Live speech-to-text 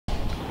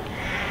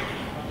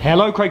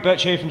Hello, Craig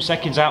Birch here from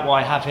Seconds Out.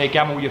 I have here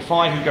Gamal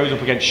Yafai, who goes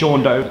up against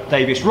Sean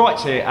Davis right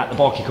here at the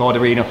Barclaycard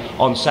Arena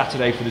on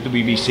Saturday for the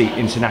WBC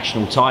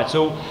International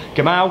title.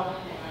 Gamal,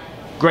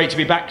 great to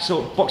be back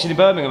sort of boxing in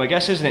Birmingham, I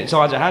guess, isn't it?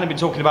 Times at hand, I've been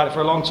talking about it for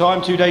a long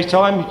time. 2 days'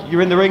 time,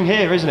 you're in the ring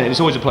here, isn't it? It's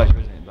always a pleasure,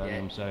 isn't it, in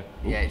Birmingham? Yeah. So,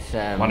 yeah,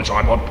 it's... Want a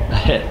tripod?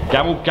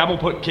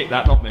 Gamal kick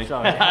that, not me.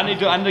 Sorry.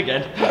 and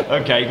again.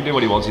 Okay, he can do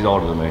what he wants, he's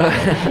older than me.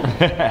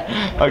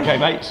 Okay,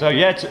 mate, so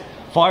yeah,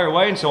 fire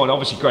away and so on.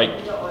 Obviously great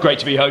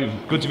to be home.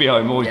 Good to be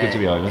home, always good to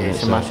be home, isn't it?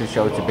 It's a massive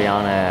show to be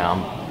on.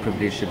 I'm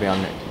privileged to be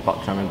on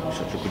boxing on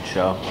such a good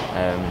show.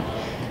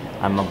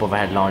 And my brother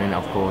headlining,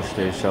 of course,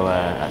 too, so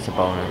that's a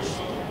bonus.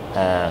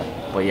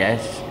 But yeah,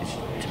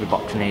 it's to be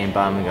boxing here in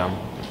Birmingham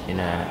in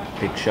a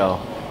big show,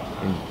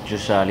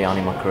 just early on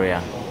in my career.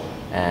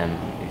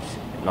 It's,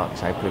 like I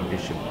say,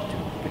 privileged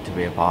to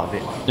be a part of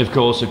it. Of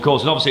course, and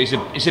obviously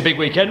it's a big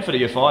weekend for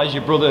the Yafais.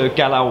 Your brother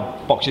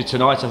Gamal boxes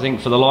tonight, I think,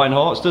 for the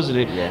Lionhearts, doesn't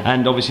he? Yeah.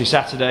 And obviously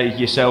Saturday,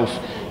 yourself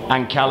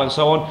and Cal and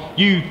so on.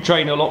 You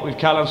train a lot with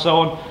Cal and so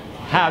on.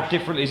 How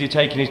different is he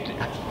taking it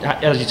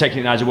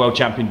as a world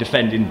champion,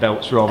 defending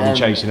belts rather than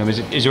chasing them?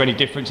 Is there any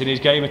difference in his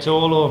game at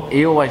all? Or?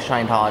 He always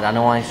trained hard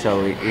anyway,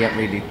 so he hasn't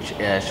really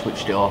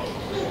switched it up.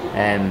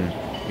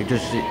 He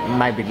does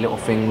maybe little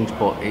things,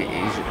 but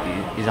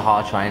he's a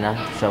hard trainer.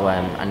 So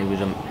and he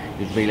was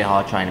really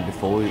hard training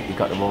before he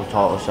got the world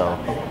title. So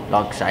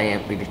like I say, he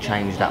hasn't really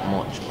changed that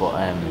much. But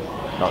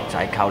like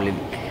I say, Cal he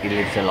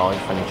lives a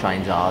life and he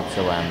trains hard.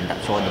 So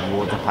that's why the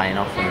rewards are paying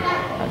off, and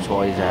that's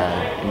why he's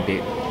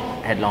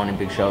headlining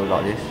big shows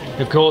like this.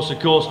 Of course.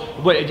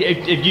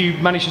 Have you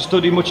managed to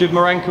study much of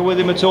Muranaka with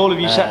him at all? Have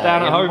you sat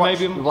down at home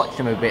maybe? We watched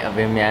him a bit of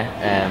him,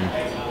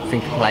 yeah. I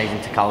think he plays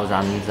into Cal's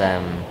hands. I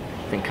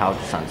think Cal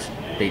just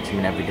beats him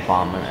in every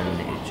department,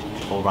 and he's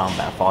just all-round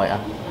better fighter.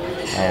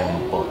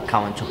 But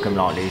Cal took him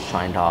lightly, he's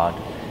trained hard,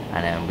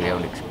 and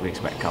we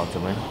expect Cal to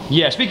win.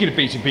 Yeah, speaking of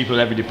beating people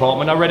in every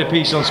department, I read a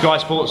piece on Sky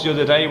Sports the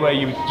other day where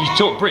you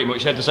pretty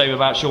much said the same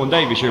about Sean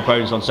Davis, your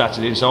opponent on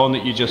Saturday, and so on,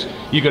 that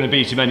you're going to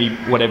beat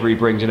him whatever he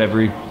brings and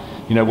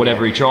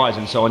whatever he tries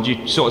and so on. Do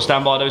you sort of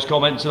stand by those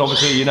comments? And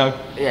obviously,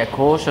 Yeah, of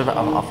course.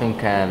 I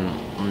think I'm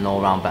an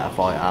all-round better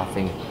fighter. I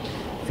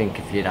think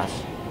if you'd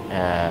ask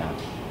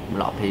a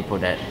lot of people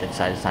that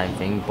say the same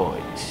thing, but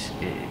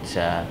it's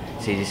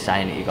easy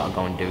saying it. You got to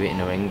go and do it in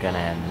the ring,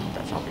 and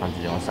that's what I plan to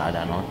do on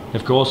Saturday night.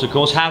 Of course.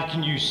 How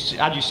do you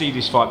see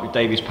this fight with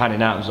Davis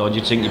panning out and so on? Do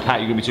you think you're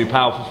going to be too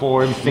powerful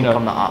for him? I think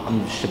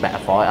I'm just a better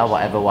fighter.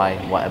 Whatever way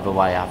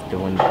I have to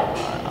win,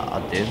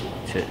 I do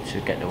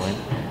to get the win.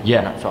 Yeah,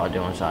 and that's what I do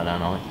on Saturday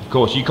night. Of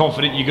course. You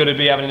confident you're going to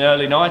be having an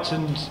early night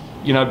and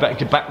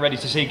back ready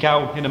to see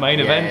Cal in the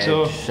main event?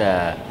 Or?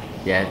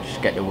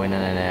 Just get the win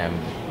and then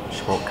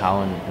support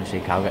Cal and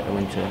see Cal get the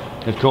win too.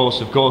 Of course.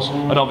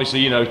 And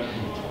obviously,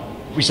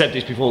 we said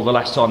this before the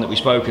last time that we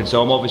spoke, and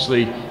so I'm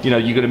obviously, you're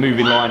going to move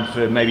in line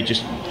for maybe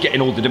just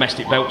getting all the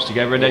domestic belts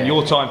together, and then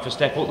your time for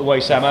step up the way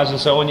Sam has and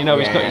so on.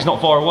 It's not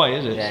far away,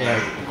 is it? Yeah,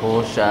 so. Of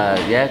course.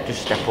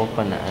 Just step up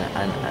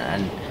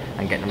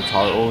and get them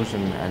titles,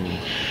 and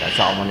that's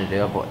what I want to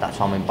do. But that's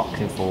what I'm in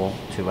boxing for,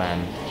 to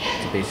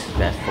be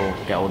successful,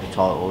 get all the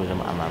titles,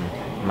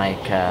 and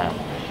make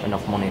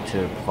enough money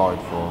to provide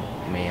for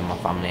me and my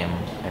family and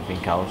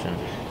everything else. And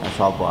that's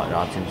why I've worked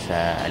hard since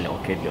a little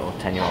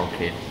 10-year-old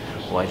kid.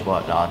 Always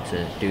worked hard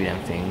to do them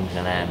things,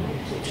 and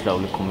it's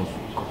slowly coming,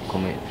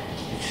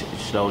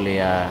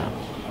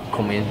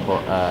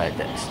 but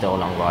it's still a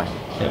long ride.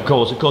 Yeah, of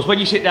course. When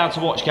you sit down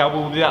to watch Cal,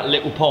 will be that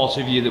little part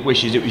of you that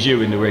wishes it was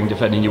you in the ring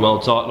defending your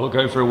world title or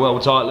going for a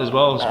world title as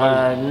well, I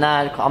suppose?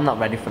 Nah, I'm not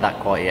ready for that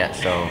quite yet,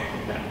 so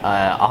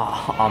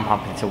I'm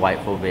happy to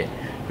wait for a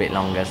bit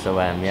longer. So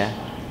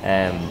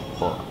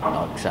but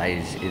like I say,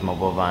 he's my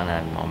brother,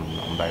 and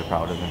I'm very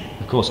proud of him.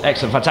 Of course,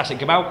 excellent, fantastic.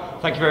 Gamal,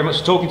 thank you very much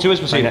for talking to us.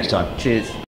 We'll see you next time. Cheers.